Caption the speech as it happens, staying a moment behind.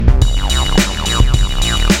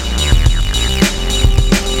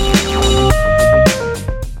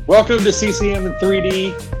Welcome to CCM in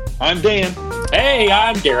 3D. I'm Dan. Hey,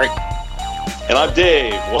 I'm Derek. And I'm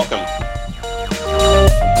Dave. Welcome.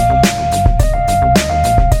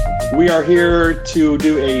 We are here to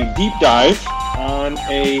do a deep dive on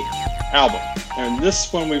a album. And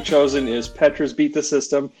this one we've chosen is Petra's Beat the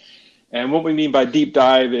System. And what we mean by deep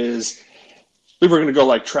dive is we were going to go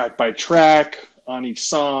like track by track on each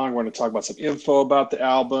song. We're going to talk about some info about the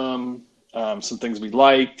album, some things we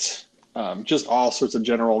liked, just all sorts of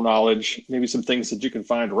general knowledge, maybe some things that you can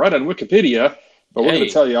find right on Wikipedia, but we're going to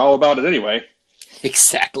tell you all about it anyway.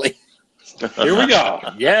 Exactly. Here we go.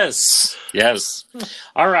 Yes.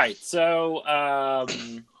 All right. So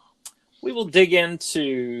we will dig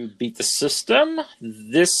into Beat the System.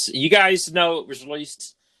 This, you guys know it was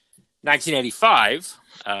released 1985,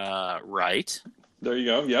 right? There you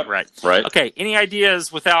go. Yep. Right. Okay. Any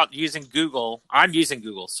ideas without using Google? I'm using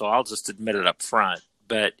Google, so I'll just admit it up front.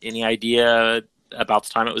 But any idea about the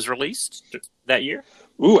time it was released that year?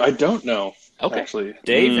 Ooh, I don't know. Okay. Actually,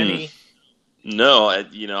 Dave, any? No,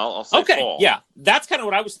 I'll say fall. Yeah, that's kind of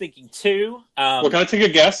what I was thinking too. Well, can I take a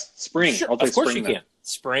guess? Spring. Sure, I'll take of course spring you then. can.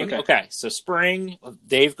 Spring. Okay. Okay, so spring.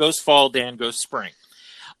 Dave goes fall. Dan goes spring.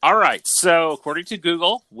 All right. So according to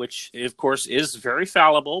Google, which of course is very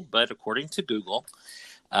fallible, but according to Google,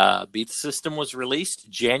 Beat the System was released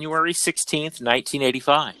January 16th,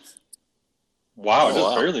 1985. Wow, I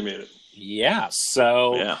just barely made it. Yeah.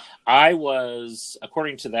 So I was,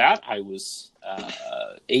 according to that, I was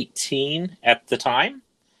 18 at the time.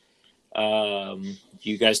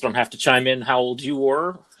 You guys don't have to chime in how old you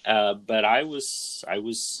were, but I was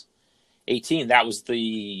 18. That was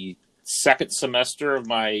the second semester of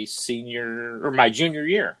my junior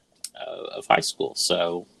year of high school.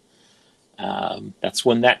 So that's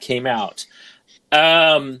when that came out.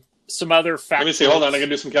 Some other facts. Let me see. Hold on. I got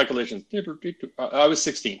to do some calculations. I was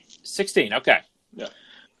 16. 16. Okay. Yeah.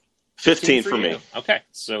 15 for me. Okay.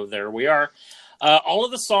 So there we are. All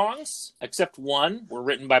of the songs, except one, were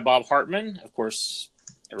written by Bob Hartman. Of course,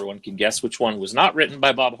 everyone can guess which one was not written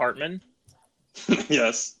by Bob Hartman.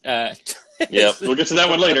 Yes. Yep. We'll get to that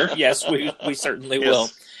one later. Yes, we certainly will.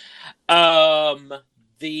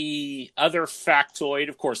 The other factoid,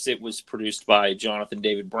 of course, it was produced by Jonathan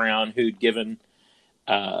David Brown, who'd given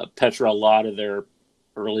Petra a lot of their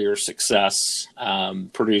earlier success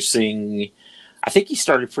producing. I think he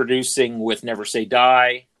started producing with Never Say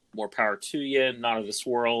Die, More Power to You, Not of This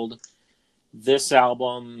World, this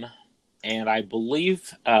album, and I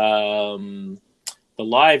believe the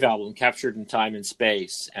live album, Captured in Time and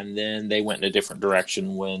Space, and then they went in a different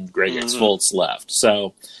direction when Greg X. Volz left.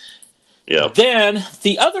 So then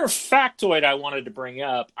the other factoid I wanted to bring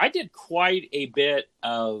up, I did quite a bit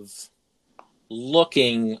of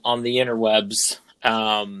looking on the interwebs,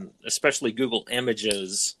 especially Google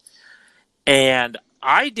Images, and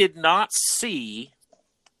I did not see.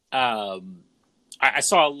 I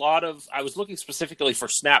saw a lot of. I was looking specifically for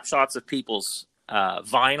snapshots of people's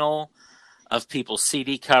vinyl, of people's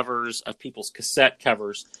CD covers, of people's cassette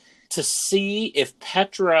covers, to see if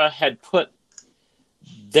Petra had put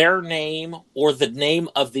their name or the name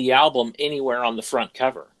of the album anywhere on the front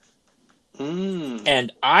cover.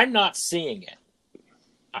 And I'm not seeing it.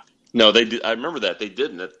 No, they did. I remember that they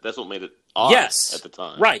didn't. That's what made it odd at the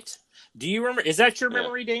time. Right. Do you remember? Is that your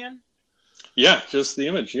memory, Dan? Yeah, just the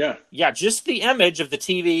image. Yeah. Yeah, just the image of the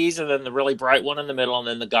TVs, and then the really bright one in the middle, and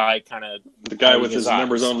then the guy the guy with his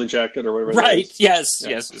members only jacket or whatever. Right. Yes.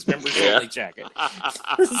 His members only jacket.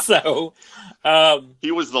 So,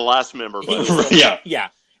 he was the last member. Yeah.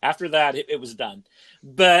 After that, it was done.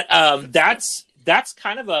 But that's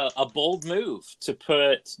kind of a bold move to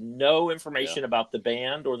put no information about the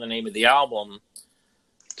band or the name of the album.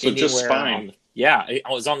 So just spine. It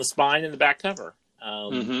was on the spine and the back cover.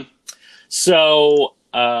 So,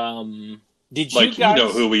 did you guys know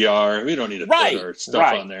who we are? We don't need to put our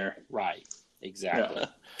stuff on there. Right. Exactly. Yeah.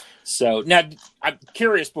 So now I'm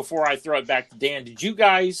curious. Before I throw it back to Dan, did you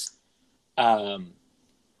guys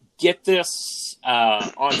get this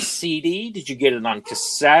on CD? Did you get it on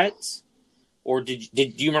cassette? Or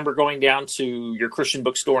did you remember going down to your Christian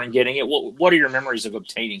bookstore and getting it? What are your memories of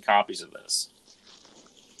obtaining copies of this?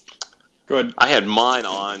 Good. I had mine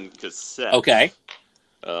on cassette. Okay.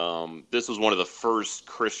 This was one of the first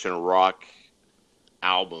Christian rock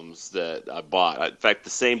albums that I bought. In fact,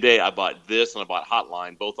 the same day I bought this and I bought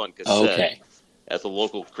Hotline, both on cassette at the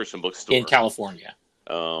local Christian bookstore in California.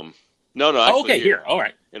 No, actually here. All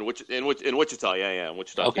right. In Wichita, in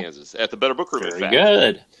Wichita, Kansas, at the Better Book Room. Very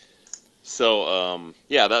good. So,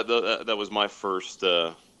 that was my first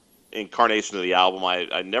incarnation of the album.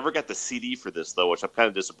 I never got the CD for this, though, which I'm kind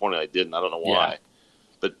of disappointed I didn't. I don't know why.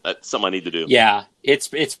 but that's something I need to do. Yeah, it's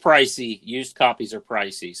pricey. Used copies are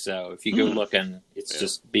pricey, so if you go looking, it's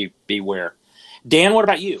just beware. Dan, what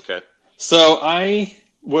about you? Okay. So I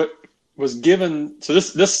was given. So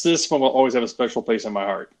this one will always have a special place in my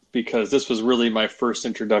heart because this was really my first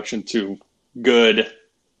introduction to good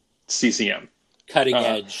CCM. Cutting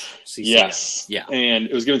edge CCM. Yes. Yeah. And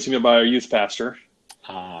it was given to me by our youth pastor.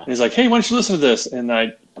 And he's like, "Hey, why don't you listen to this?" And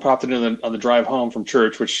I popped it in on the drive home from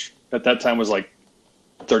church, which at that time was like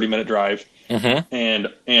 30-minute drive. And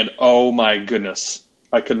oh my goodness,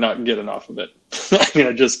 I could not get enough of it. I mean,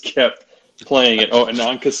 I just kept playing it. Oh, and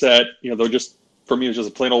on cassette, though, just for me, it was just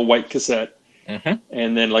a plain old white cassette.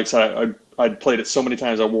 And then, like I said, I'd played it so many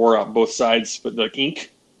times, I wore out both sides with the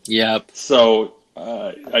ink. Yep. So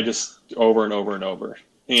I just over and over and over.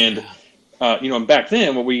 And, and back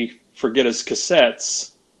then, what we forget is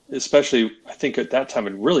cassettes, especially, I think at that time,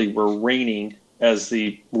 it really were reigning as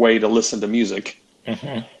the way to listen to music.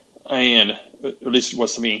 And at least it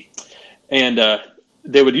was to me. And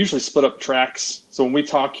they would usually split up tracks. So when we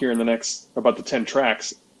talk here in the next, about the 10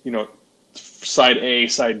 tracks, side A,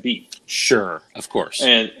 side B. Sure, of course.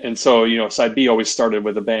 And so, side B always started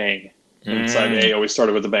with a bang. And side A always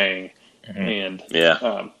started with a bang. And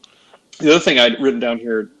the other thing I'd written down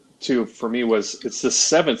here, too, for me was it's the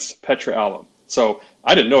 7th Petra album. So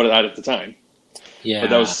I didn't know that at the time. Yeah. But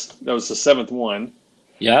that was the 7th one.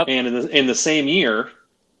 Yep. And in the same year,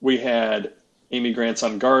 we had Amy Grant's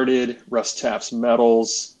Unguarded, Russ Taff's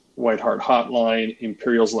Metals, White Heart Hotline,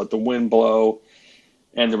 Imperial's Let the Wind Blow,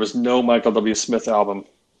 and there was no Michael W. Smith album.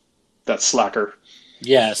 That's Slacker.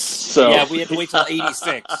 Yes. So we had to wait till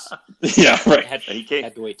 86. Yeah, right. Had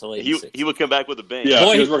to wait till 86. He would come back with a bang. Yeah,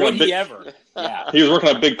 Boy, he was working on he ever. Yeah. He was working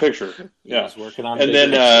on Big Picture. He was working on and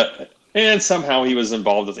Big then and somehow he was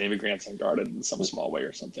involved with Amy Grant's Unguarded in some small way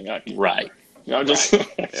or something. I can't right. remember. I just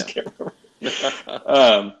can't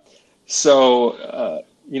remember. So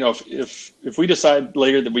if we decide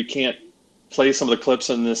later that we can't play some of the clips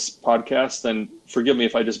in this podcast, then forgive me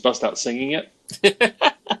if I just bust out singing it.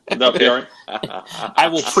 Would that be all right? I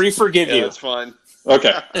will pre-forgive you. That's fine.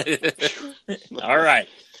 Okay. All right.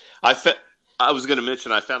 I was going to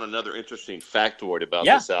mention I found another interesting factoid about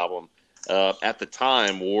this album. At the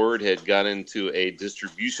time, Ward had got into a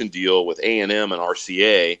distribution deal with A&M and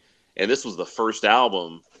RCA, and this was the first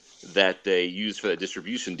album that they used for that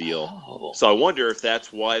distribution deal. Oh. So I wonder if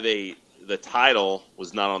that's why the title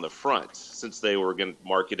was not on the front, since they were going to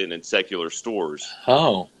market it in secular stores.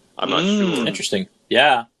 Oh. I'm not sure. Interesting.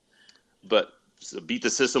 Yeah. But Beat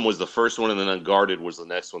the System was the first one, and then Unguarded was the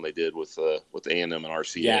next one they did with A&M and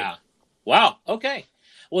RCA. Yeah. Wow. Okay.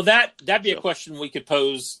 Well, that'd be a question we could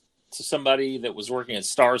pose to somebody that was working at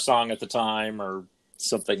Star Song at the time or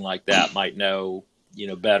something like that, might know,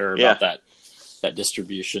 better about that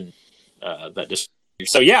distribution.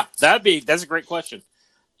 So yeah, that's a great question.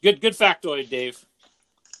 Good factoid, Dave.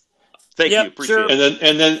 Thank you. Appreciate it.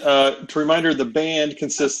 And then to reminder, the band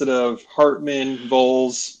consisted of Hartman,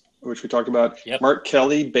 Bowles, which we talked about, Mark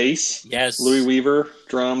Kelly, bass, Louis Weaver,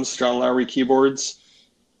 drums, John Lowry, keyboards.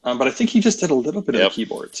 But I think he just did a little bit of the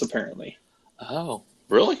keyboards, apparently. Oh,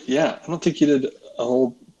 really? Yeah, I don't think he did a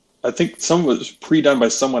whole. I think some was pre-done by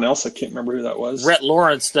someone else. I can't remember who that was. Rhett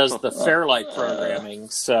Lawrence does the Fairlight programming,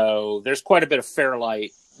 so there's quite a bit of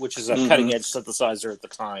Fairlight, which is a cutting-edge synthesizer at the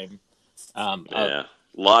time. A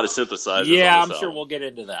lot of synthesizers. Yeah, I'm sure we'll get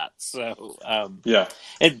into that. So,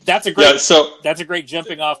 and that's a great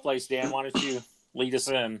jumping off place, Dan. Why don't you lead us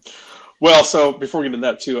in? Well, so before we get into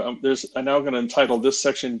that too, I'm now going to entitle this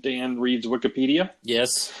section "Dan Reads Wikipedia."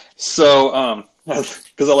 Yes. So,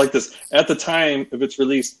 because I like this. At the time of its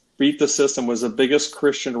release, Beat the System was the biggest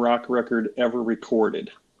Christian rock record ever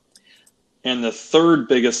recorded, and the third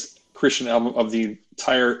biggest Christian album of the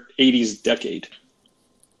entire '80s decade.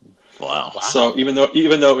 Wow! So even though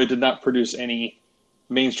it did not produce any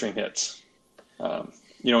mainstream hits, and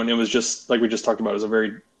it was just like we just talked about, it was a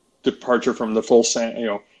very departure from the full sound.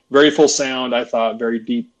 Very full sound. I thought very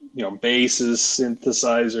deep. Basses,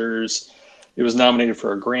 synthesizers. It was nominated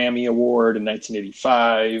for a Grammy Award in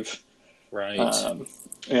 1985. Right.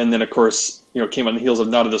 And then, of course, came on the heels of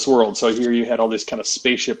Not of This World. So here you had all these kind of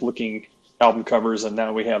spaceship-looking album covers, and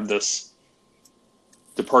now we have this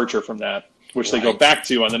departure from that, which they go back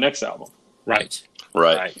to on the next album. Right.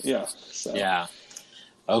 Yeah. So. Yeah.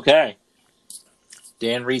 Okay.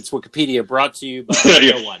 Dan Reads Wikipedia, brought to you by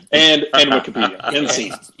no one. And Wikipedia.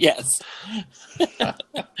 NC. Yes.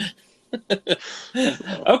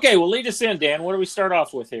 Okay, well, lead us in, Dan. What do we start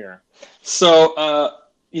off with here? So,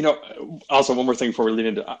 also one more thing before we lead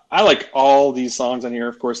into I like all these songs on here.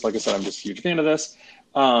 Of course, like I said, I'm just a huge fan of this.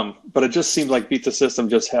 But it just seems like Beat the System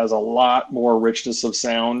just has a lot more richness of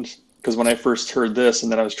sound. Because when I first heard this,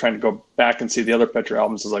 and then I was trying to go back and see the other Petra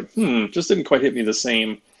albums, I was like, just didn't quite hit me the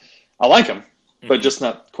same. I like them, but just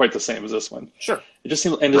not quite the same as this one. Sure. It just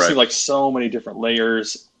seemed, seemed like so many different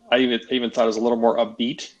layers. I even thought it was a little more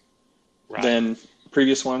upbeat than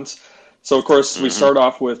previous ones. So of course we start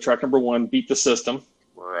off with track number 1, Beat the System.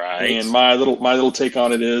 Right. And my little take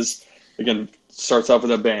on it is, again, starts off with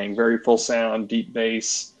a bang, very full sound, deep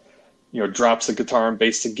bass. Drops the guitar and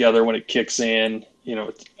bass together when it kicks in.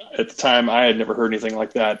 At the time, I had never heard anything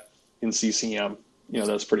like that in CCM.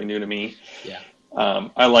 That's pretty new to me. Yeah.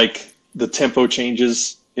 I like the tempo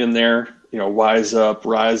changes in there. Wise up,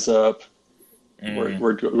 rise up,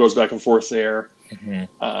 where it goes back and forth there. And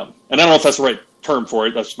I don't know if that's the right term for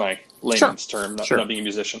it. That's my layman's term, not being a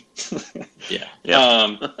musician. Yeah.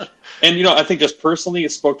 And I think just personally,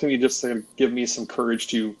 it spoke to me just to give me some courage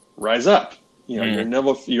to rise up.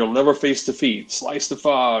 You'll never face defeat. Slice the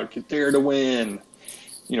fog. Dare to win.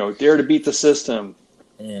 Dare to beat the system.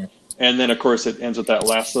 And then, of course, it ends with that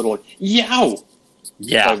last little yow.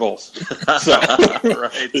 Yeah. 5 volts. So,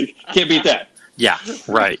 right. Can't beat that. Yeah.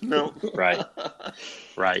 Right. No. Right.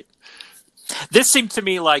 Right. This seemed to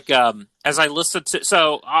me like, as I listened to,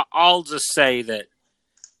 so I'll just say that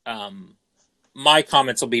my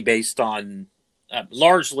comments will be based on,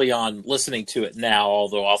 largely on listening to it now,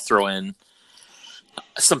 although I'll throw in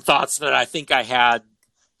some thoughts that I think I had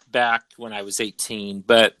back when I was 18.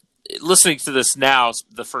 But listening to this now,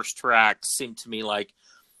 the first track seemed to me like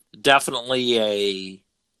definitely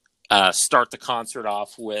a start the concert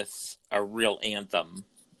off with a real anthem.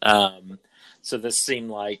 So this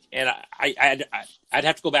seemed like, and I'd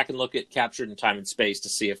have to go back and look at Captured in Time and Space to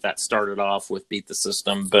see if that started off with Beat the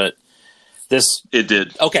System, but it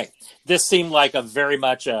did. Okay. This seemed like a very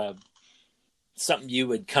much something you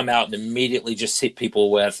would come out and immediately just hit people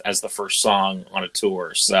with as the first song on a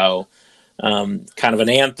tour. So kind of an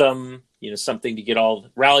anthem, something to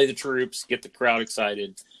rally the troops, get the crowd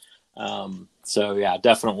excited. So yeah,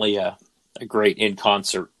 definitely a great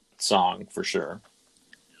in-concert song for sure.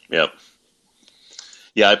 Yep.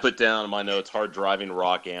 Yeah, I put down in my notes, hard driving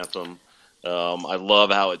rock anthem. I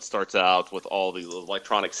love how it starts out with all these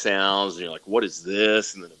electronic sounds, and you're like, what is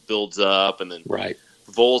this? And then it builds up, and then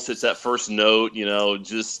Volz hits that first note,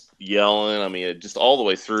 just yelling. I mean, just all the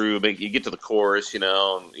way through. You get to the chorus, and,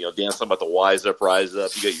 dancing about the wise up, rise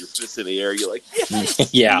up. You got your fists in the air. You're like,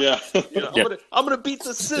 yeah. I'm gonna beat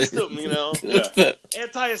the system,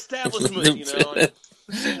 anti-establishment,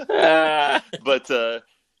 But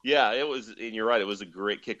yeah, it was, and you're right. It was a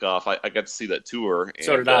great kickoff. I got to see that tour, and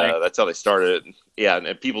so did I. That's how they started it. Yeah,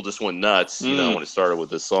 and people just went nuts, when it started with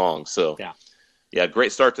this song. So yeah,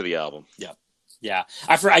 great start to the album. Yeah.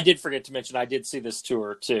 I did forget to mention I did see this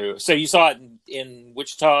tour too. So you saw it in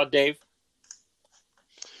Wichita, Dave?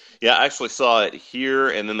 Yeah, I actually saw it here,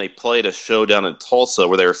 and then they played a show down in Tulsa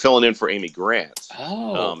where they were filling in for Amy Grant.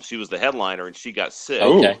 Oh, she was the headliner, and she got sick.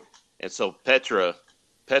 Okay, and so Petra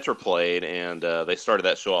played, and they started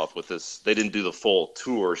that show off with this. They didn't do the full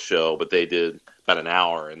tour show, but they did about an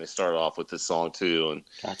hour, and they started off with this song too. And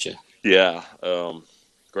gotcha. Yeah,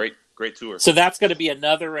 great tour. So that's going to be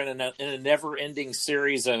another in a never-ending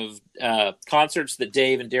series of concerts that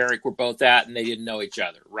Dave and Derek were both at, and they didn't know each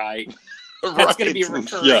other, right? That's going to be a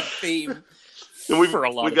recurring theme. And we've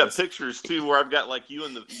got pictures too where I've got like you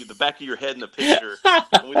in the back of your head in the picture,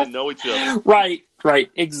 and we didn't know each other. Right,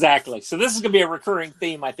 exactly. So this is going to be a recurring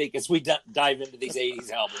theme, I think, as we dive into these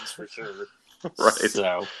 '80s albums for sure. Right.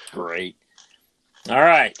 So great. All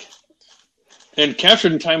right. And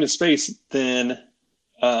Captured in Time and Space then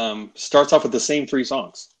starts off with the same 3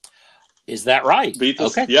 songs. Is that right?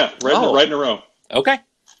 Okay. Yeah, right in a row. Okay.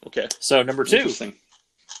 Okay. So number 2. Interesting.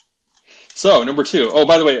 So, number 2. Oh,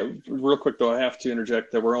 by the way, real quick, though, I have to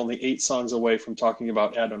interject that we're only 8 songs away from talking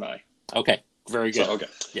about Adonai. Okay. Very good. So, okay.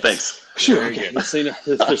 Yes. Thanks. Sure. Okay.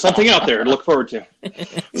 There's something out there to look forward to.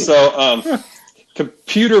 So,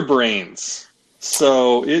 Computer Brains.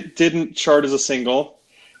 So, it didn't chart as a single.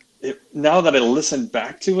 Now that I listen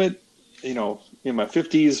back to it, in my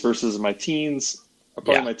 50s versus my teens,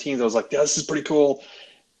 probably my teens, I was like, yeah, this is pretty cool.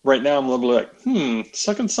 Right now, I'm a little like,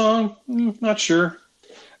 second song? Not sure.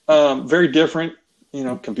 Very different,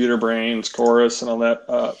 Computer Brains, chorus, and all that,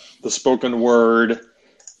 the spoken word.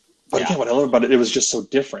 But again, what I love about it, it was just so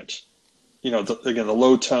different. The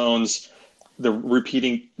low tones, the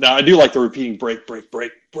repeating. Now, I do like the repeating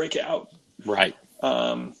break out. Right.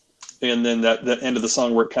 And then the end of the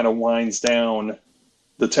song where it kind of winds down,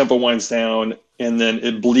 the tempo winds down, and then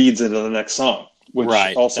it bleeds into the next song, which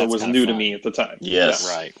also was new to me at the time. Yes.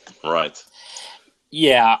 Yeah. Right.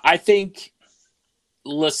 Yeah, I think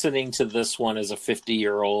listening to this one as a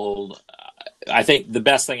 50-year-old, I think the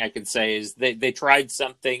best thing I can say is they tried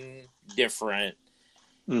something different,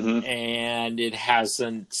 and it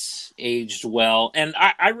hasn't aged well. And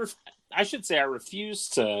I should say I refuse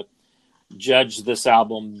to judge this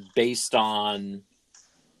album based on,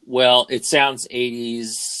 well, it sounds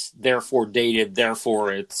 80s, therefore dated,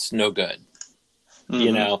 therefore it's no good.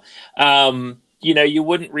 You know, you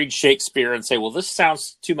wouldn't read Shakespeare and say, well, this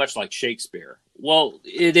sounds too much like Shakespeare. Well,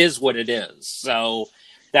 it is what it is. So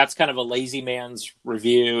that's kind of a lazy man's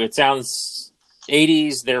review. It sounds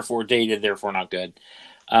 80s, therefore dated, therefore not good.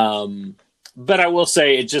 But I will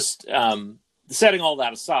say, it just, setting all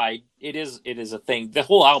that aside, it is a thing. The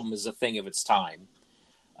whole album is a thing of its time.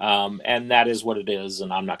 And that is what it is.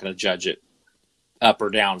 And I'm not going to judge it up or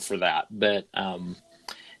down for that. But,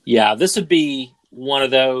 this would be one of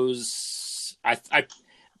those. I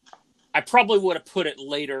probably would have put it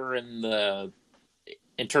later in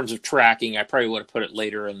terms of tracking. I probably would have put it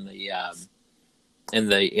later in the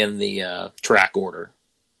track order,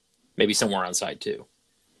 maybe somewhere on side 2.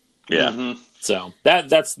 Yeah. So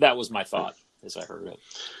that was my thought as I heard it.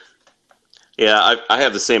 Yeah, I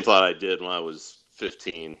have the same thought I did when I was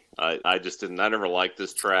 15. I just didn't. I never liked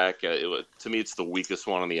this track. To me, it's the weakest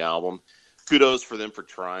one on the album. Kudos for them for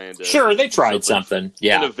trying to. Sure, they tried something.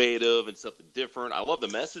 Yeah, innovative and something different. I love the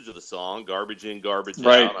message of the song: "Garbage in, garbage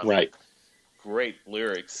out." Right. Great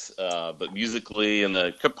lyrics, but musically and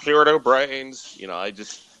the computer brains, I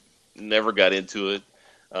just never got into it.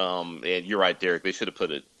 And you're right, Derek. They should have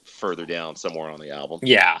put it further down somewhere on the album.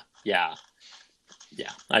 Yeah,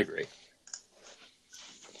 I agree.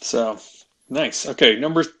 So nice. Okay,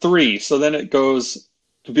 number 3. So then it goes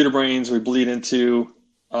Computer Brains. We bleed into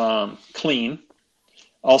Clean.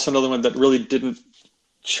 Also another one that really didn't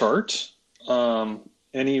chart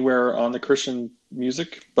anywhere on the Christian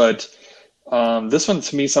music, but this one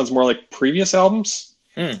to me sounds more like previous albums.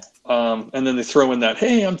 And then they throw in that,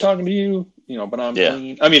 "Hey, I'm talking to you," but I'm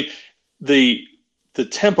clean. I mean, the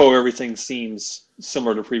tempo of everything seems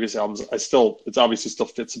similar to previous albums. It obviously still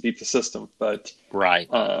fits Beat the System, but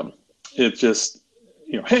it just,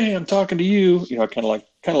 "Hey, I'm talking to you," kind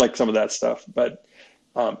of like some of that stuff. But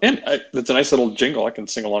it's a nice little jingle. I can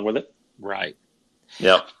sing along with it. Right.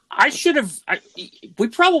 Yeah. We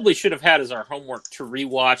probably should have had as our homework to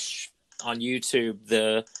rewatch on YouTube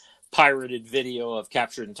the pirated video of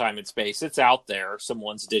Captured in Time and Space. It's out there.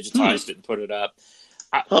 Someone's digitized it and put it up.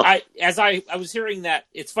 I was hearing that,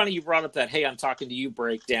 it's funny you brought up that "Hey, I'm talking to you"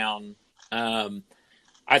 breakdown.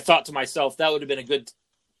 I thought to myself, that would have been a good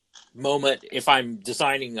moment if I'm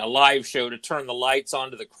designing a live show to turn the lights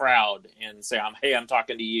onto the crowd and say, "Hey, I'm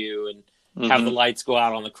talking to you," and have the lights go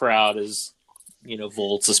out on the crowd as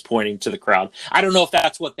Volts is pointing to the crowd. I don't know if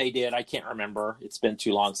that's what they did. I can't remember. It's been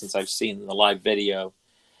too long since I've seen the live video.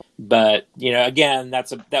 But again,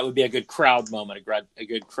 that would be a good crowd moment, a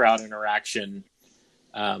good crowd interaction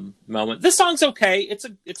moment. This song's okay. It's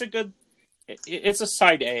a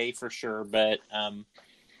side A for sure. But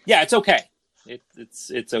it's okay.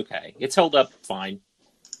 It's okay. It's held up fine.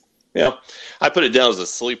 Yeah, I put it down as a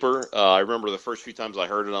sleeper. I remember the first few times I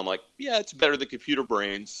heard it, I'm like, yeah, it's better than Computer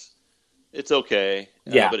Brains. It's okay.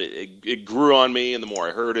 But it grew on me, and the more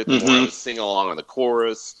I heard it, the more I was singing along on the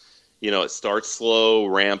chorus. It starts slow,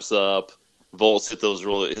 ramps up. Volts hits those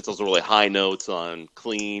really high notes on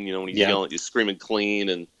Clean. When he's yelling, he's screaming Clean,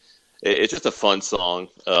 and it's just a fun song.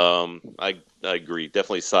 I agree,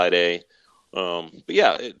 definitely side A. But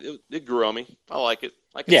yeah, it grew on me. I like it.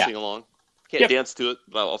 I can sing along. Can't dance to it,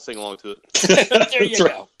 but I'll sing along to it. There you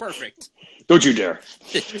go. Perfect. Don't you dare.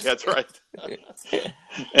 That's right.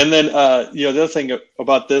 And then, the other thing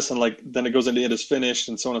about this, and then it goes into "It Is Finished"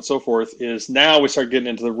 and so on and so forth, is now we start getting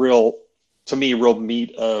into the real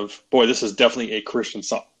meat of, boy, this is definitely a Christian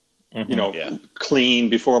song. Clean,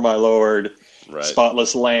 Before My Lord, right.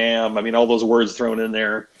 Spotless Lamb. I mean, all those words thrown in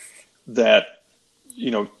there that,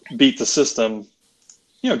 beat the system,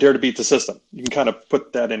 dare to beat the system. You can kind of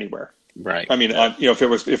put that anywhere. Right. I mean,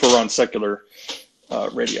 if we're on secular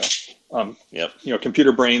radio.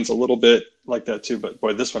 Computer Brains a little bit like that too, but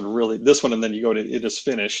boy, this one, and then you go to "It Is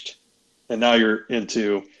Finished," and now you're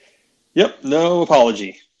into, no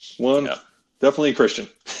apology. Definitely Christian.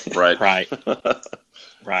 Right.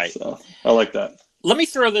 Right. So I like that. Let me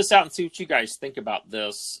throw this out and see what you guys think about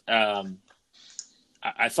this.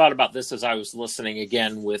 I thought about this as I was listening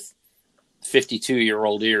again with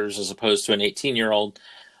 52-year-old ears as opposed to an 18-year-old.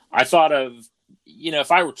 I thought of,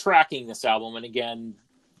 if I were tracking this album, and again,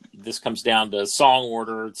 this comes down to song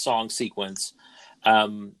order, song sequence,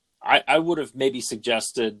 I would have maybe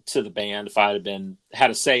suggested to the band, if I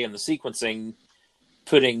had a say in the sequencing,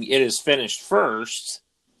 putting "It Is Finished" first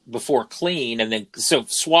before "Clean," and then so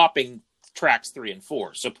swapping tracks 3 and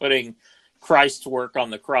 4. So putting Christ's work on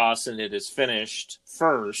the cross and "It Is Finished"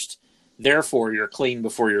 first. Therefore, you're clean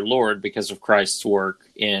before your Lord because of Christ's work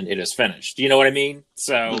and "It Is Finished." Do you know what I mean?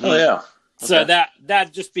 So, yeah. Okay. So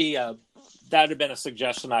that'd just be that'd have been a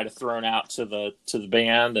suggestion I'd have thrown out to the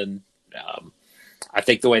band, and I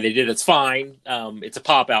think the way they did it's fine. It's a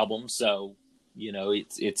pop album, so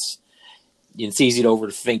it's easy to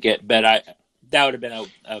overthink it. But that would have been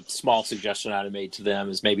a small suggestion I'd have made to them,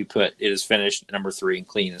 is maybe put "It Is Finished" number 3 and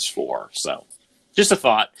 "Clean" as 4. So. Just a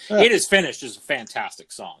thought. Yeah. "It Is Finished" is a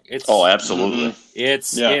fantastic song. Absolutely.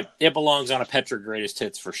 It belongs on a Petra Greatest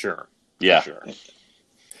Hits for sure. Yeah. For sure.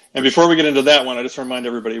 And before we get into that one, I just remind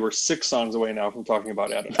everybody we're 6 songs away now from talking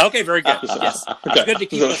about Adonai. Okay, very good. Yes. Okay. It's good to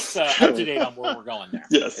keep us up to date on where we're going there.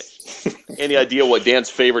 Yes. Any idea what Dan's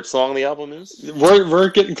favorite song on the album is? We're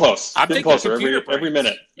getting close. I'm getting thinking closer every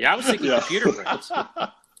minute. Yeah, I was thinking Computer Brains.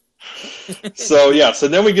 So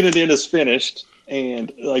then we get into "It Is Finished."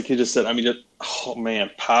 And like you just said, I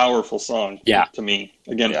mean, powerful song to me.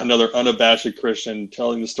 Again, another unabashed Christian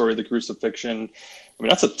telling the story of the crucifixion. I mean,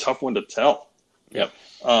 that's a tough one to tell. Yep.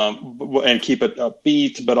 And keep it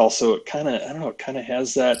upbeat, but also it kind of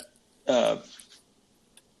has that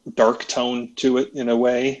dark tone to it in a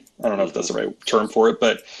way. I don't know if that's the right term for it,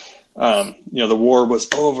 but the war was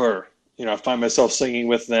over. I find myself singing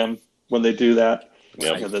with them when they do that.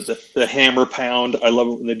 Yep. The hammer pound. I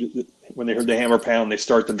love it when they heard the hammer pound. They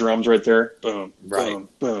start the drums right there. Boom, boom,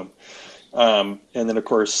 boom. And then of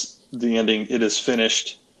course the ending. "It Is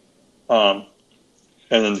Finished," and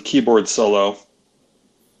then the keyboard solo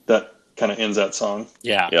that kind of ends that song.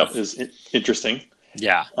 Yeah, is interesting.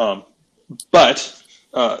 Yeah. But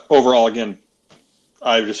overall, again,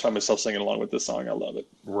 I just find myself singing along with this song. I love it.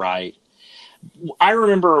 Right. I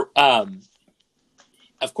remember,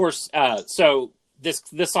 of course. So this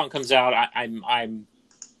song comes out. I'm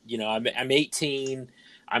 18.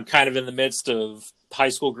 I'm kind of in the midst of high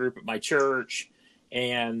school group at my church,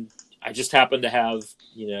 and I just happened to have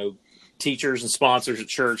teachers and sponsors at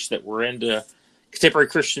church that were into contemporary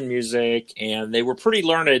Christian music, and they were pretty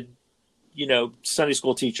learned, Sunday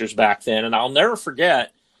school teachers back then. And I'll never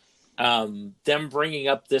forget them bringing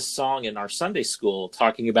up this song in our Sunday school,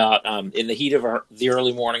 talking about in the heat of the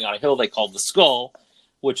early morning on a hill they called the Skull,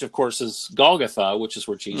 which of course is Golgotha, which is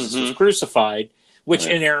where Jesus was crucified, which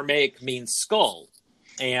in Aramaic means skull.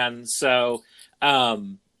 And so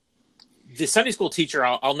the Sunday school teacher,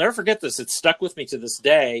 I'll never forget this. It's stuck with me to this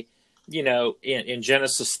day. In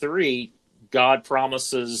Genesis 3, God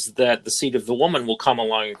promises that the seed of the woman will come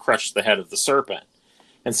along and crush the head of the serpent.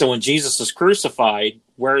 And so when Jesus is crucified,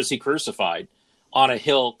 where is he crucified? On a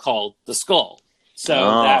hill called the Skull. So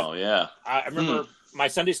I remember my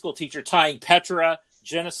Sunday school teacher tying Petra,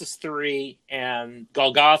 Genesis 3, and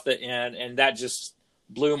Golgotha in, and that just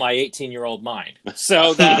blew my 18-year-old mind.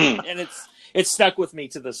 So and it's stuck with me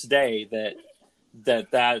to this day that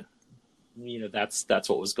that's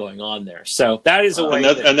what was going on there. So that is a way.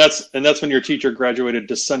 And that's when your teacher graduated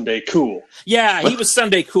to Sunday cool. Yeah, he was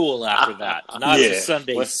Sunday cool after that, not as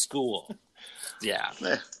Sunday school. Yeah.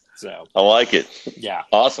 So I like it. Yeah.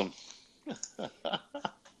 Awesome.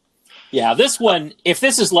 Yeah, this one, if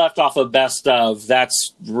this is left off of Best Of,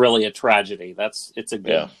 that's really a tragedy. It's a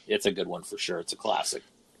good one for sure. It's a classic.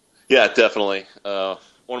 Yeah, definitely.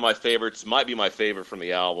 One of my favorites, might be my favorite from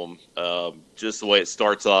the album. Just the way it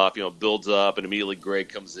starts off, builds up, and immediately Greg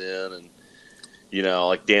comes in, and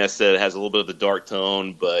like Dan said, it has a little bit of the dark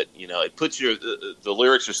tone, but it puts the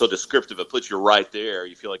lyrics are so descriptive. It puts you right there.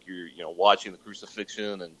 You feel like you're watching the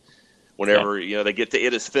crucifixion, and whenever they get to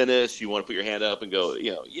 "It Is Finished," you want to put your hand up and go,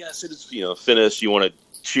 yes, it is finished. You want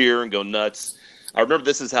to cheer and go nuts. I remember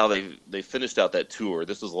this is how they finished out that tour.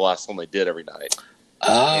 This was the last one they did every night.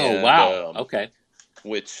 Oh, wow. Okay.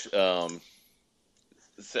 Which I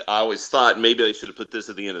always thought maybe they should have put this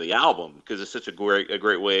at the end of the album, because it's such a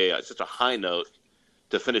great way, such a high note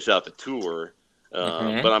to finish out the tour.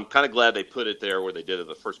 But I'm kind of glad they put it there where they did it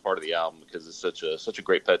the first part of the album, because it's such a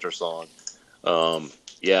great Petra song.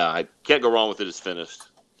 I can't go wrong with "It Is Finished."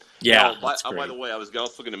 Yeah. By the way, I was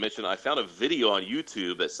also going to mention I found a video on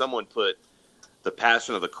YouTube that someone put the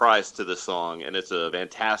Passion of the Christ to this song, and it's a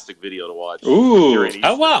fantastic video to watch. Ooh!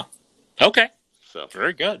 Oh wow! Okay. So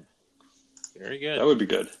very good. Very good. That would be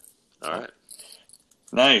good. All right.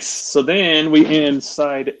 Nice. So then we end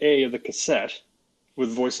side A of the cassette with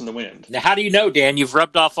 "Voice in the Wind." Now, how do you know, Dan? You've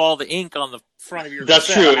rubbed off all the ink on the front of your That's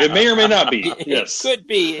cassette. true. It may or may not be. Yes. It could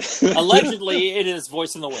be. Allegedly, it is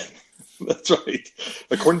 "Voice in the Wind." That's right.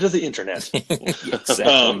 According to the internet.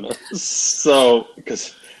 Exactly. So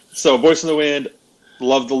 "Voice in the Wind,"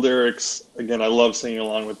 Love the lyrics. Again, I love singing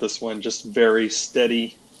along with this one. Just very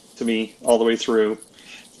steady to me all the way through.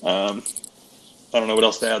 I don't know what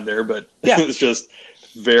else to add there, but it's just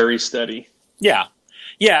very steady. Yeah.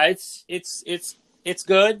 It's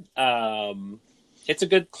good. It's a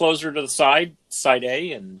good closer to the side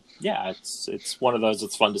A, and it's one of those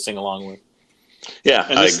that's fun to sing along with. Yeah,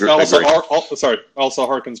 and this also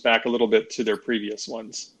harkens back a little bit to their previous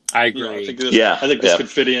ones. I agree. I think this could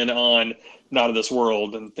fit in on Not of This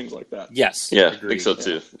World and things like that. Yes. Yeah, I think so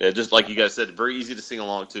too. Yeah, just like you guys said, very easy to sing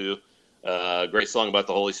along to. Great song about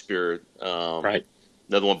the Holy Spirit. Right.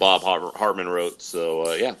 Another one Bob Hartman wrote.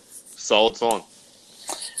 So, solid song.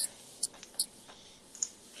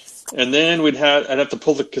 And then I'd have to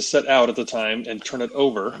pull the cassette out at the time and turn it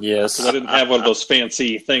over. Yes. Because I didn't have one of those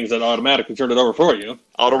fancy things that automatically turned it over for you.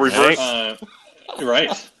 Auto reverse.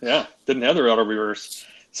 Right. Yeah. Didn't have the auto reverse.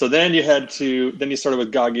 So then you started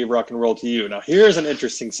with God Gave Rock and Roll to You. Now here's an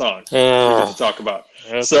interesting song to talk about.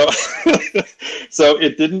 Okay. So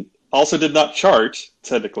it did not chart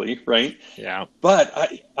technically, right? Yeah. But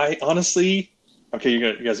I honestly, okay, you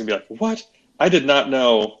guys are gonna be like, what? I did not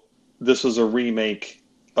know this was a remake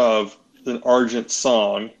of an Argent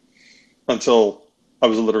song until I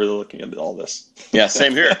was literally looking at all this. Yeah,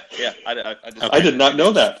 same here. Yeah, I did not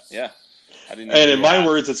know that. Yeah, I didn't. And in my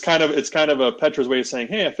words, it's kind of a Petra's way of saying,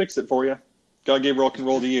 "Hey, I fixed it for you. God Gave Rock and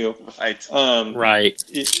Roll to You." Right. Right.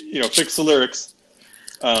 Fix the lyrics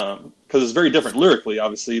because it's very different lyrically,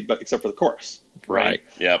 obviously, but except for the chorus. Right.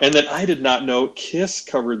 Yeah. And then I did not know Kiss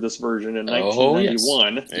covered this version in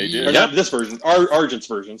 1991. Yes. They did. Or not this version, Argent's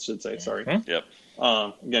version, should say. Sorry. Mm-hmm. Yep.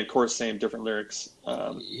 Again, chorus same, different lyrics.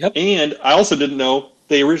 Yep. And I also didn't know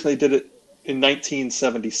they originally did it in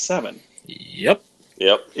 1977. Yep.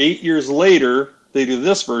 8 years later, they do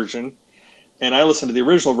this version, and I listened to the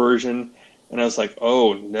original version, and I was like,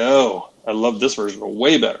 oh no, I love this version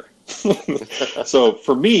way better. So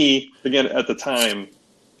for me, again, at the time,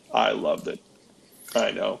 I loved it.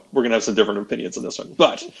 I know we're gonna have some different opinions on this one,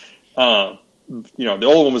 but the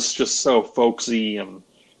old one was just so folksy and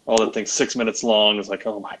all that thing. 6 minutes long. It's like,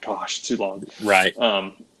 oh my gosh, too long. Right.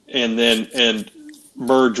 And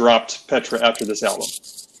Murr dropped Petra after this album.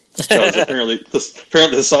 Because apparently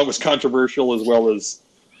this song was controversial, as well as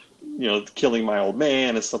killing my old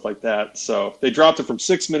man and stuff like that. So they dropped it from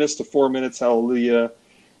 6 minutes to 4 minutes. Hallelujah.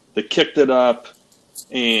 They kicked it up,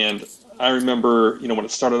 and I remember when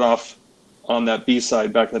it started off on that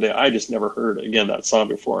B-side back in the day, I just never heard again that song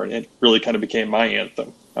before, and it really kind of became my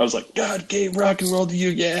anthem. I was like, God gave rock and roll to you,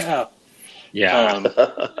 yeah. And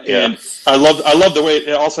I love the way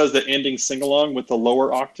it also has the ending sing along with the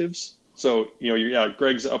lower octaves. So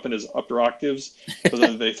Greg's up in his upper octaves, so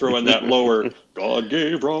then they throw in that lower God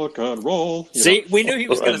gave rock and roll. See, we knew he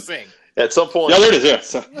was going to sing at some point. Yeah, there it is. Yeah.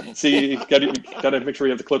 So, see, you got to make sure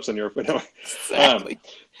you have the clips in here. But anyway, exactly.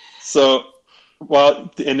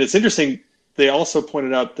 And it's interesting. They also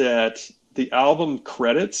pointed out that the album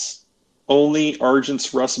credits only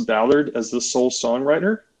Argent's Russ Ballard as the sole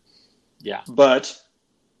songwriter. Yeah. But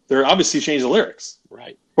they're obviously changed the lyrics.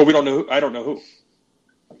 Right. But we don't know who. I don't know who.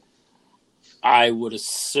 I would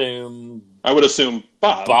assume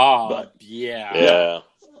Bob. But, yeah.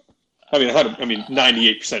 I mean,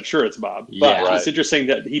 98% sure it's Bob. But it's interesting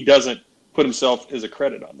that he doesn't put himself as a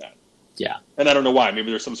credit on that. Yeah. And I don't know why.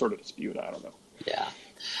 Maybe there's some sort of dispute. I don't know. Yeah.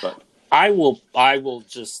 But I will.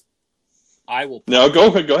 No,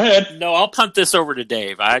 go ahead. No, I'll punt this over to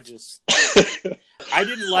Dave. I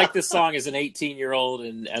didn't like this song as an 18-year-old,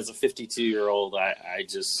 and as a 52-year-old, I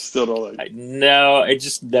just still don't like it. No, it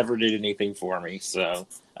just never did anything for me. So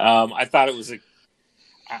I thought it was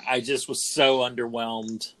I just was so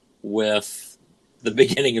underwhelmed with the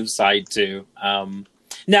beginning of side 2.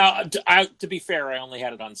 Now, to be fair, I only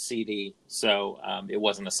had it on CD, so it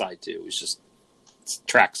wasn't a side 2. It was just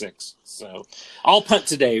track 6. So I'll punt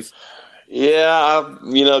to Dave. Yeah,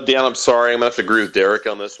 Dan, I'm sorry. I'm going to have to agree with Derek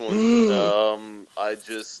on this one. I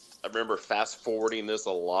remember fast forwarding this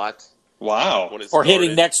a lot. Wow. When it or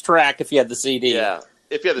hitting next track if you had the CD. Yeah.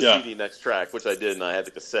 If you had the CD next track, which I did, and I had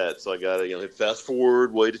the cassette, so I got to hit fast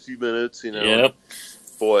forward, wait a few minutes, Yep.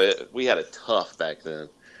 Boy, we had it tough back then.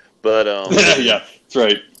 But yeah, that's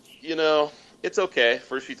right. It's okay.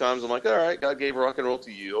 First few times I'm like, all right, God gave rock and roll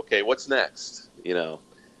to you. Okay, what's next?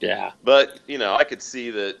 Yeah. But, I could see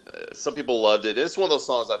that some people loved it. It's one of those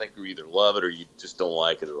songs I think you either love it or you just don't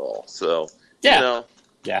like it at all. So, yeah.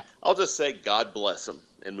 I'll just say God bless him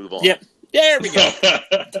and move on. Yep. There we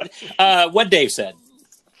go. What Dave said.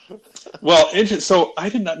 Well, so I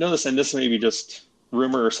did not know this, and this may be just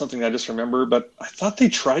rumor or something I just remember, but I thought they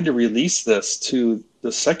tried to release this to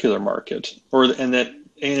the secular market, and that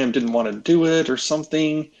A&M didn't want to do it or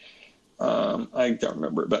something. I don't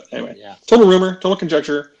remember, but anyway, Yeah. Total rumor, total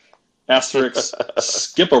conjecture. Asterisk.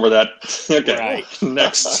 Skip over that. Okay, Right.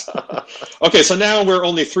 Next. Okay, so now we're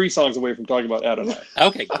only 3 songs away from talking about Adonai.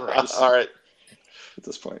 Okay, great. All right. At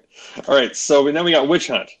this point. All right, so now we got Witch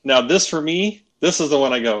Hunt. Now this for me, this is the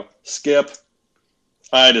one I go, skip.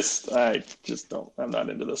 I just don't, I'm not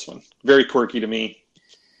into this one. Very quirky to me.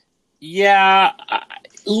 Yeah,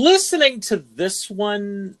 listening to this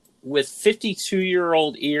one with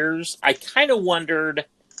 52-year-old ears, I kind of wondered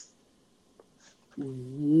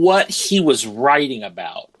what he was writing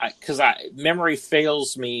about, because memory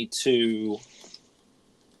fails me to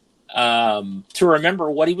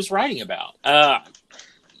remember what he was writing about.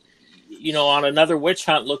 On another witch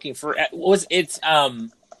hunt, looking for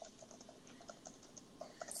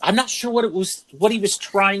I'm not sure what he was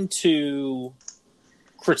trying to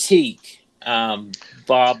critique.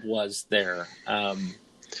 Bob was there. Well,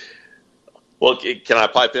 can I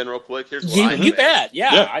pipe in real quick? Here's what you bet.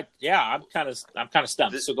 Yeah. I'm kind of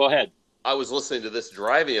stumped. So go ahead. I was listening to this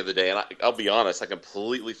driving the other day, and I'll be honest, I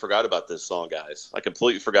completely forgot about this song, guys. I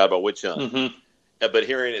completely forgot about Witch Hunt. Mm-hmm. But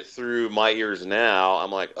hearing it through my ears now,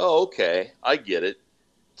 I'm like, oh, okay, I get it.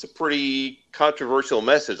 It's a pretty controversial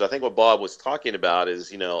message. I think what Bob was talking about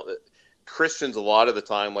is, Christians a lot of the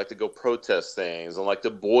time like to go protest things and like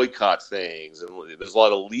to boycott things, and there's a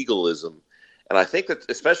lot of legalism. And I think that,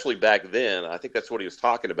 especially back then, I think that's what he was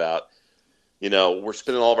talking about. We're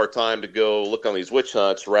spending all of our time to go look on these witch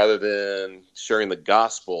hunts rather than sharing the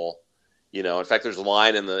gospel. In fact, there's a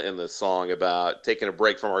line in the song about taking a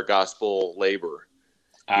break from our gospel labor.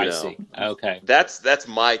 I see. Okay. That's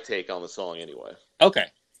my take on the song anyway. Okay.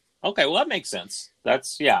 Well, that makes sense.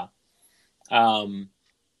 That's, yeah.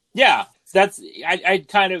 That's, I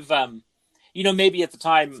kind of, maybe at the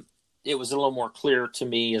time it was a little more clear to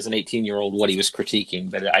me as an 18-year-old what he was critiquing,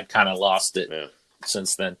 but I'd kind of lost it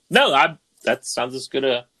since then. No, that sounds as good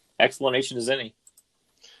a explanation as any.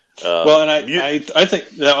 Well, and I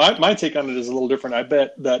think my take on it is a little different. I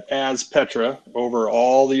bet that as Petra, over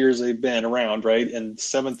all the years they've been around, right, and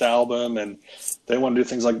 7th album, and they want to do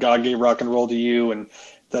things like God Gave Rock and Roll to You, and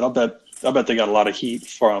that I'll bet they got a lot of heat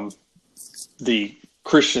from the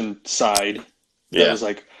Christian side. That was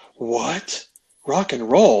like, what? Rock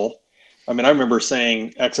and roll? I mean, I remember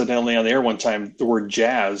saying accidentally on the air one time the word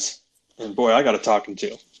jazz, and boy, I got a talking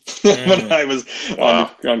to when I was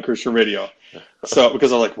on Christian radio. So,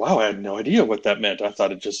 because I was like, wow, I had no idea what that meant. I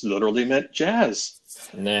thought it just literally meant jazz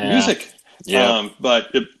music. Yeah. But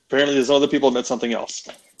apparently there's other people that meant something else.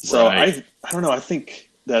 So I don't know. I think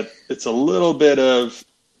that it's a little bit of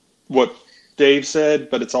what Dave said,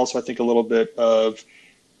 but it's also, I think, a little bit of,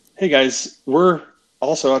 hey guys, we're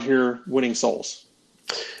also out here winning souls.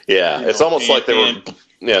 Yeah. It's almost like they were,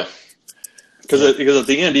 Because at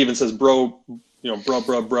the end, it even says bro,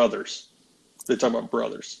 brothers. They talk about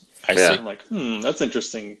brothers. I see. I'm like, that's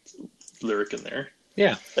interesting lyric in there.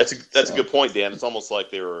 Yeah. That's a good point, Dan. It's almost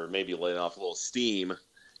like they were maybe letting off a little steam,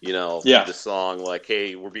 the song, like,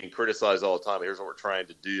 hey, we're being criticized all the time. Here's what we're trying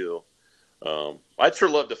to do. I'd sure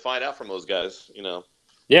love to find out from those guys, Yeah.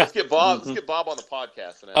 Let's get Bob. Let's get Bob on the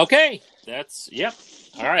podcast. Okay. All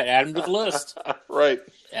right. Add him to the list. Right.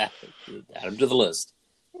 Yeah. Add him to the list.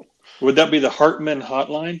 Would that be the Hartman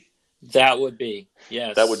hotline? That would be.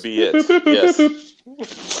 Yes. That would be it. Yes.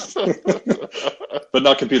 But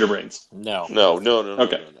not computer brains. No.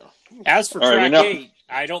 Okay. No. As for track 8,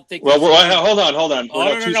 I don't think. Well, hold on.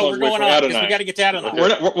 Oh, no. We're going on because we got to get to Adonai.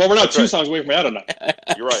 We're not 2 songs away from Adonai.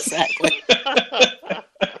 You're right. Exactly.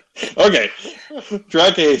 Okay.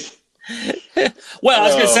 Track 8. Well, I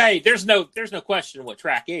was going to say there's no question what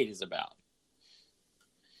track 8 is about.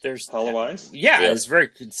 There's Hollow Eyes? Yeah, it's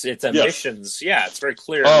ambitions. Yes. Yeah, it's very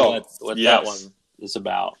clear what that one is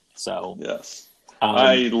about. So yes,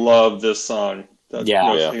 I love this song.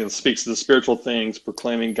 It speaks to the spiritual things,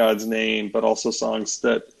 proclaiming God's name, but also songs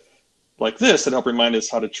that like this that help remind us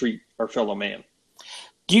how to treat our fellow man.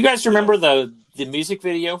 Do you guys remember the music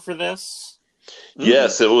video for this?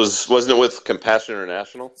 Yes, it was. Wasn't it with Compassion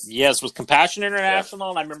International? Yes, with Compassion International,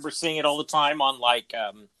 and I remember seeing it all the time on like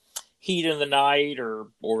Heat in the Night or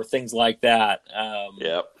things like that.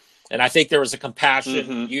 And I think there was a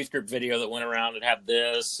Compassion youth group video that went around and had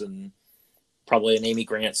this, and probably an Amy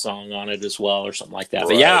Grant song on it as well, or something like that. Right.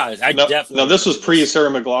 But yeah, definitely. Now this was pre Sarah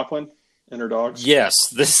McLachlan and her dogs. Yes,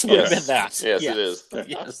 this would have been that. Yes, it is.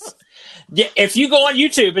 Yes. Yeah, if you go on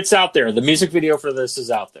YouTube, it's out there. The music video for this is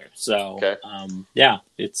out there. So,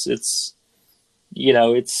 it's an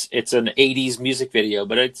 '80s music video,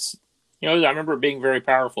 but it's I remember it being very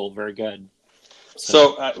powerful, very good.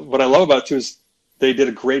 So what I love about it too is they did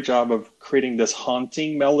a great job of creating this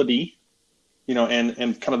haunting melody,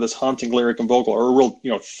 and kind of this haunting lyric and vocal, or a real,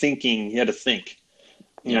 thinking. You had to think,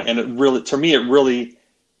 and it really, to me,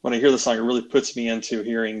 when I hear the song, it really puts me into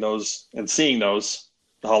hearing those and seeing those,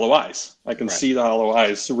 the hollow eyes. I can see the hollow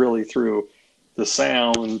eyes really through the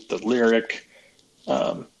sound, the lyric,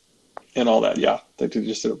 and all that. Yeah, they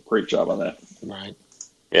just did a great job on that. Right.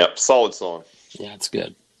 Yep, solid song. Yeah, it's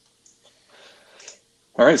good.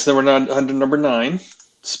 All right, so then we're on to number 9,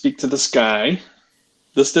 Speak to the Sky.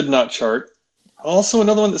 This did not chart. Also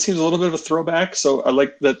another one that seems a little bit of a throwback, so I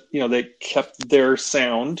like that, they kept their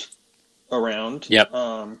sound around. Yep.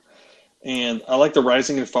 And I like the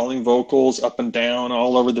rising and falling vocals up and down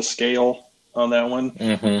all over the scale on that one.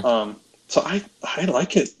 Mm-hmm. So I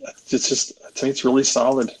like it. It's just, to me, it's really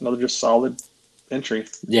solid. Another just solid entry.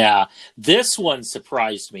 Yeah. This one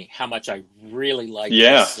surprised me how much I really liked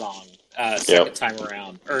this song. Second time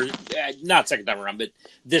around, or not second time around, but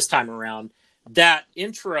this time around, that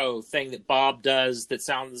intro thing that Bob does that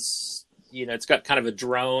sounds, it's got kind of a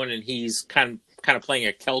drone, and he's kind of playing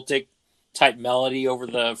a Celtic type melody over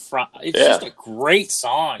the front. It's just a great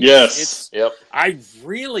song. Yes.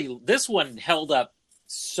 This one held up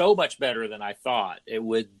so much better than I thought it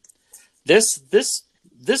would. This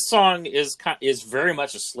song is very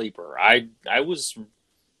much a sleeper. I was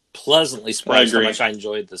pleasantly surprised how much I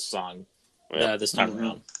enjoyed this song this time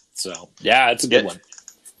around. So it's a good one.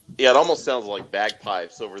 Yeah, it almost sounds like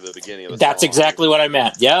bagpipes over the beginning of the That's song. exactly what I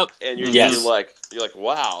meant. Yep. And you're like,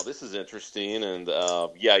 wow, this is interesting. And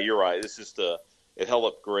you're right. It's just it held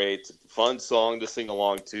up great. Fun song to sing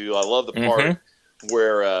along to. I love the part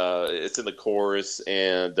where it's in the chorus,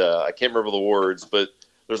 and I can't remember the words, but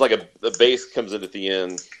there's like the bass comes in at the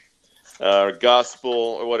end. Gospel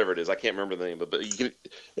or whatever it is, I can't remember the name, but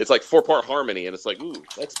it's like 4-part harmony, and it's like, ooh,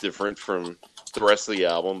 that's different from the rest of the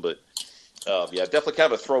album. But definitely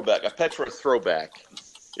kind of a throwback, a Petra throwback,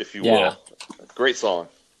 if you will. Great song.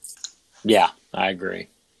 Yeah, I agree.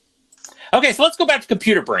 Okay, so let's go back to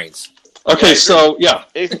Computer Brains. Okay, so are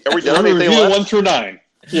we done? Review 1 through 9.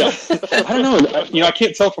 Yeah, I don't know. I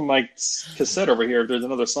can't tell from my cassette over here if there's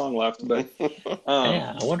another song left, but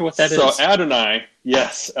I wonder what that is. So Adonai,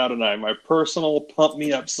 my personal pump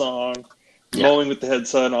me up song, mowing with the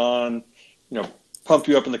headset on, pump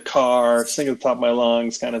you up in the car, sing at the top of my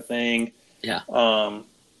lungs, kind of thing. Yeah. So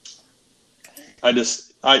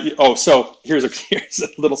here's a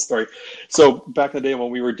little story. So back in the day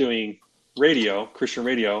when we were doing radio, Christian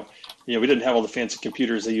radio, we didn't have all the fancy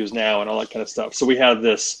computers they use now and all that kind of stuff. So we had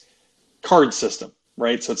this card system,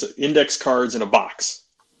 right? So it's index cards in a box.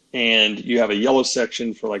 And you have a yellow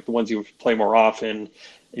section for like the ones you play more often.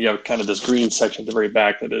 You have kind of this green section at the very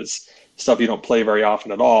back that is stuff you don't play very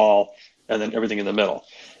often at all. And then everything in the middle.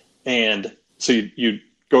 And so you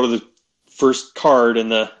go to the first card in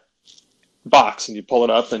the box and you pull it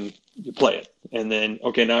up and you play it. And then,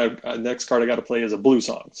 okay, now next card I got to play is a blue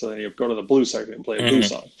song. So then you go to the blue section and play a blue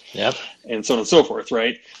song. Yep. And so on and so forth,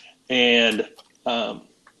 right? And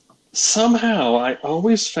somehow I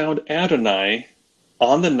always found Adonai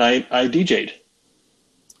on the night I DJ'd.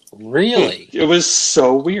 Really? It was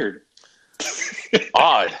so weird.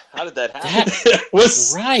 Odd. How did that happen? It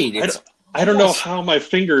was right. I don't know how my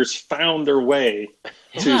fingers found their way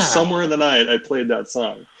to somewhere in the night I played that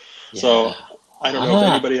song. Yeah. So I don't know if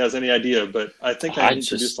anybody has any idea, but I think I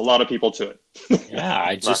introduced a lot of people to it.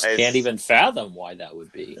 I just can't even fathom why that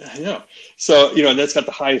would be. Yeah. So, and that's got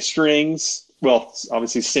the high strings. Well,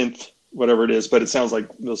 obviously synth, whatever it is, but it sounds like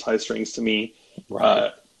those high strings to me.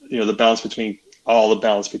 Right. The balance between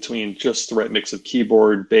just the right mix of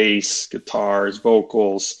keyboard, bass, guitars,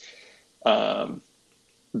 vocals,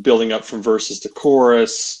 building up from verses to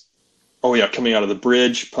chorus. Oh yeah, coming out of the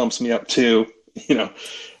bridge pumps me up too.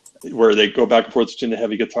 Where they go back and forth between the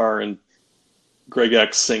heavy guitar and Greg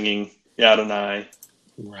X singing Adonai.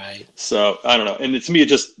 Right. So I don't know, and to me,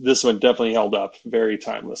 this one definitely held up. Very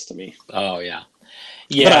timeless to me. Oh yeah.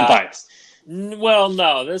 But I'm biased. Well,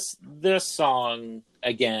 no, this song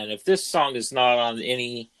again. If this song is not on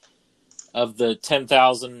any of the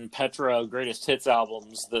 10,000 Petra greatest hits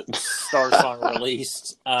albums that Star Song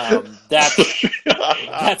released, that's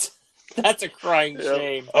a crying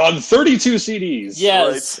shame. On 32 CDs.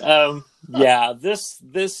 Yes. Right.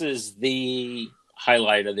 This is the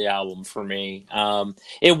highlight of the album for me.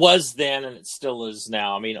 It was then, and it still is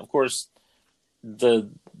now. I mean, of course, the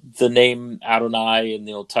name Adonai in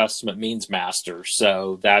the Old Testament means master.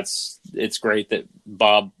 So it's great that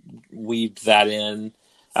Bob weaved that in.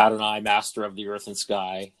 Adonai, master of the earth and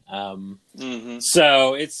sky.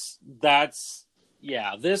 So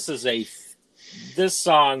this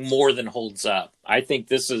song more than holds up. I think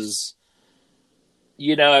this is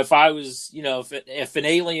if I was, if an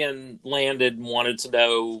alien landed and wanted to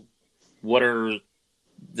know what are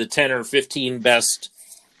the 10 or 15 best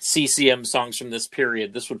CCM songs from this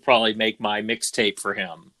period, this would probably make my mixtape for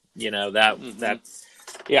him. I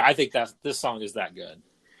think that this song is that good.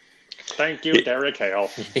 Thank you, Derek Hale.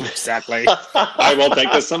 Exactly. I will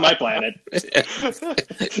take this on my planet.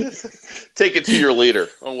 Take it to your leader.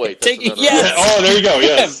 Oh wait, yes. Oh, there you go.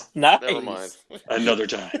 Yes. Nice. Never mind. Another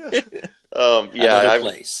time. Another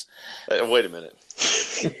place. Wait a minute.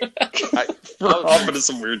 We're off into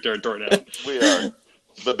some weird territory now. We are.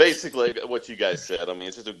 But basically, what you guys said, I mean,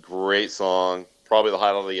 it's just a great song, probably the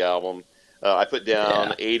highlight of the album. I put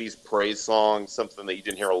down 80s praise song, something that you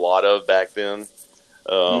didn't hear a lot of back then.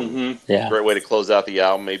 Great way to close out the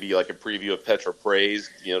album, maybe like a preview of Petra Praise,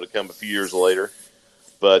 to come a few years later.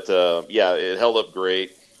 But, it held up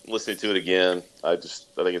great. Listening to it again, I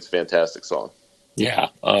think it's a fantastic song. Yeah.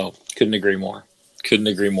 Oh, couldn't agree more.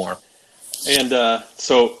 And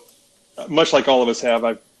so, much like all of us have,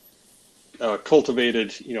 I've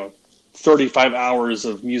cultivated, 35 hours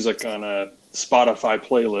of music on a Spotify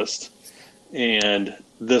playlist, and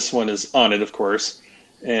this one is on it, of course.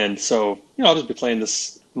 And so, I'll just be playing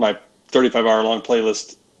my 35-hour long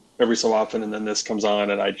playlist every so often, and then this comes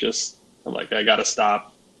on, and I'm like, I got to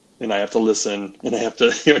stop, and I have to listen, and I have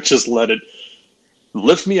to just let it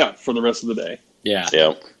lift me up for the rest of the day. Yeah.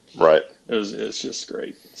 Yeah. Right. It's just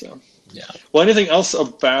great. So. Yeah. Well, anything else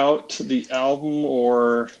about the album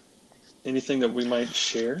or anything that we might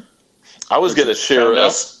share? I was going to share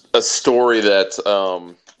a story that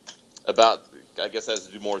about, I guess, has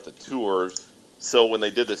to do more with the tour. So when they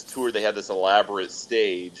did this tour, they had this elaborate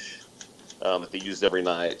stage that they used every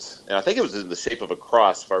night. And I think it was in the shape of a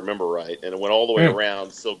cross, if I remember right. And it went all the way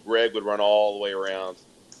around. So Greg would run all the way around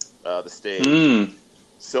the stage.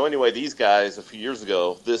 So anyway, these guys, a few years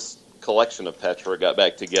ago, this collection of Petra got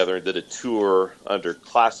back together and did a tour under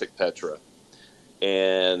Classic Petra.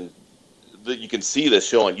 And you can see this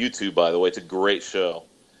show on YouTube, by the way. It's a great show.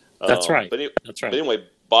 That's right. But anyway,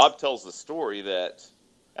 Bob tells the story that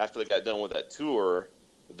after they got done with that tour,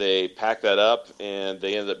 they packed that up and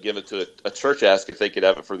they ended up giving it to a church, asked if they could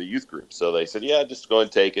have it for the youth group. So they said, yeah, just go ahead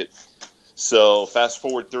and take it. So fast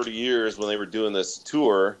forward 30 years when they were doing this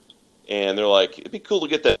tour, and they're like, it'd be cool to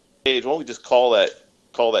get that stage. Why don't we just call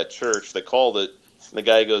that church? They called it, and the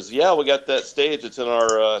guy goes, yeah, we got that stage. It's in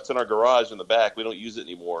our garage in the back. We don't use it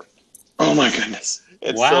anymore. Oh my goodness!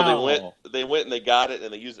 And so they went and they got it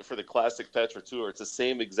and they used it for the Classic Petra tour. It's the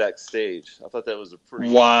same exact stage. I thought that was a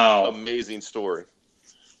pretty amazing story.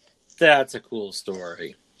 That's a cool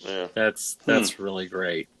story. Yeah, that's really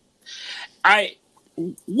great.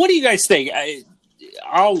 What do you guys think?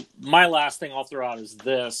 My last thing I'll throw out is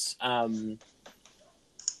this.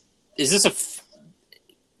 It's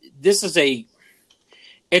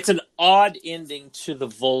an odd ending to the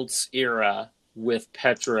Volts era with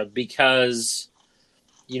Petra because,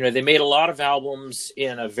 they made a lot of albums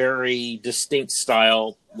in a very distinct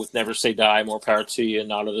style with Never Say Die, More Power to You,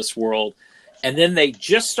 Not of This World. And then they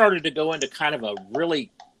just started to go into kind of a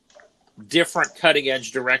really different cutting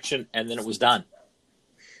edge direction, and then it was done.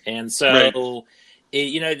 And so,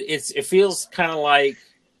 it feels kind of like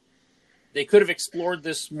they could have explored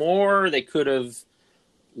this more. They could have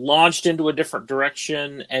launched into a different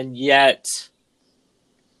direction, and yet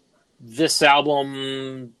this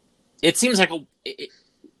album, it seems like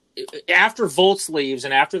after Volts leaves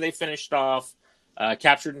and after they finished off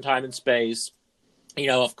Captured in Time and Space,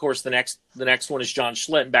 of course the next one is John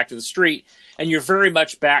Schlitt, Back to the Street, and you're very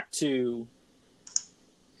much back to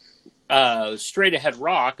straight ahead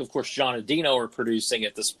rock. Of course, John and Dino are producing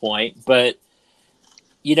at this point, but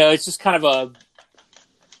it's just kind of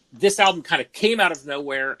this album kind of came out of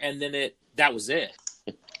nowhere, and then that was it.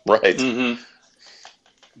 Right. Mm-hmm.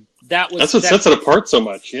 That's what sets it apart so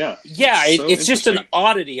much. Yeah. Yeah. It's just an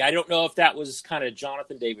oddity. I don't know if that was kind of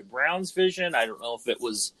Jonathan David Brown's vision. I don't know if it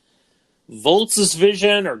was Volts'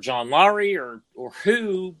 vision or John Lowry or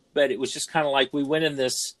who, but it was just kind of like we went in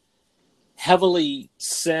this heavily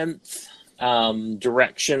synth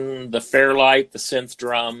direction, the Fairlight, the synth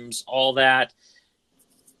drums, all that.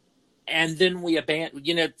 And then we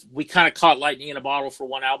abandoned, we kind of caught lightning in a bottle for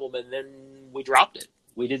one album, and then we dropped it.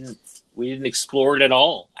 We didn't explore it at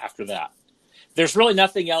all after that. There's really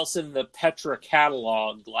nothing else in the Petra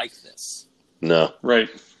catalog like this. No. Right.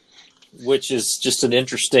 Which is just an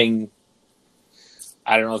interesting,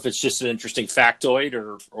 I don't know if it's just an interesting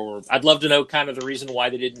factoid or I'd love to know kind of the reason why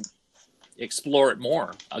they didn't explore it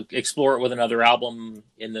more, explore it with another album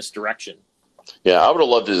in this direction. Yeah, I would have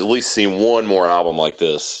loved to at least see one more album like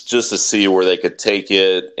this, just to see where they could take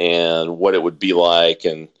it and what it would be like.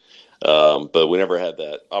 And But we never had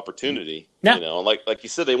that opportunity. Yeah. You know, like you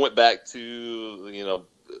said, they went back to, you know,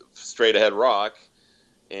 straight ahead rock,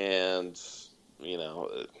 and you know,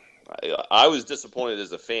 I was disappointed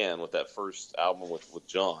as a fan with that first album with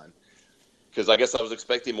John, because I guess I was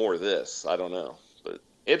expecting more of this. I don't know, but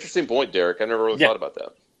interesting point, Derek. I never really thought about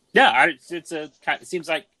that. Yeah, it seems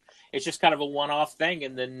like it's just kind of a one-off thing,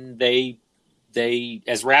 and then they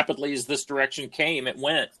as rapidly as this direction came, it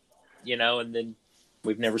went, you know, and then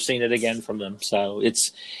we've never seen it again from them. So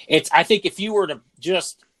it's. I think if you were to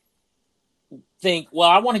just think, well,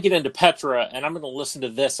 I want to get into Petra, and I'm going to listen to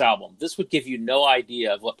this album, this would give you no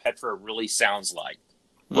idea of what Petra really sounds like,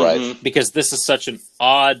 right? Because this is such an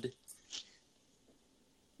odd,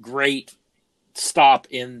 great stop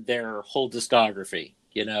in their whole discography.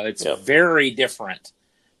 You know, it's very different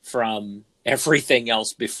from everything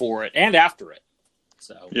else before it and after it.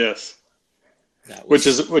 So yes, which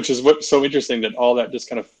is what's so interesting, that all that just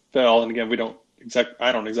kind of fell. And again,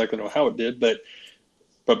 I don't exactly know how it did, but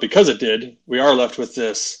because it did, we are left with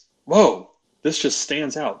this. Whoa, this just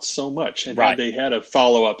stands out so much. And had they had a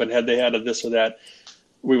follow up, and had they had a this or that,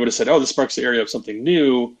 we would have said, oh, this sparks the area of something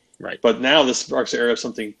new. Right. But now this sparks the area of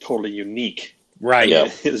something totally unique. Right. Yeah.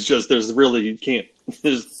 It's just there's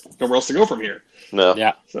nowhere else to go from here. No.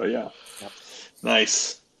 Yeah. So yeah. Yep.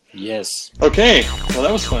 Nice. Yes. Okay. Well,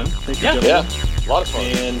 that was fun. Thank you, gentlemen. Yeah. A lot of fun.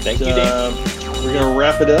 And thank you, Dan. We're gonna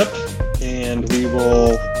wrap it up, and we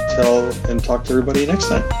will talk to everybody next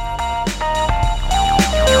time.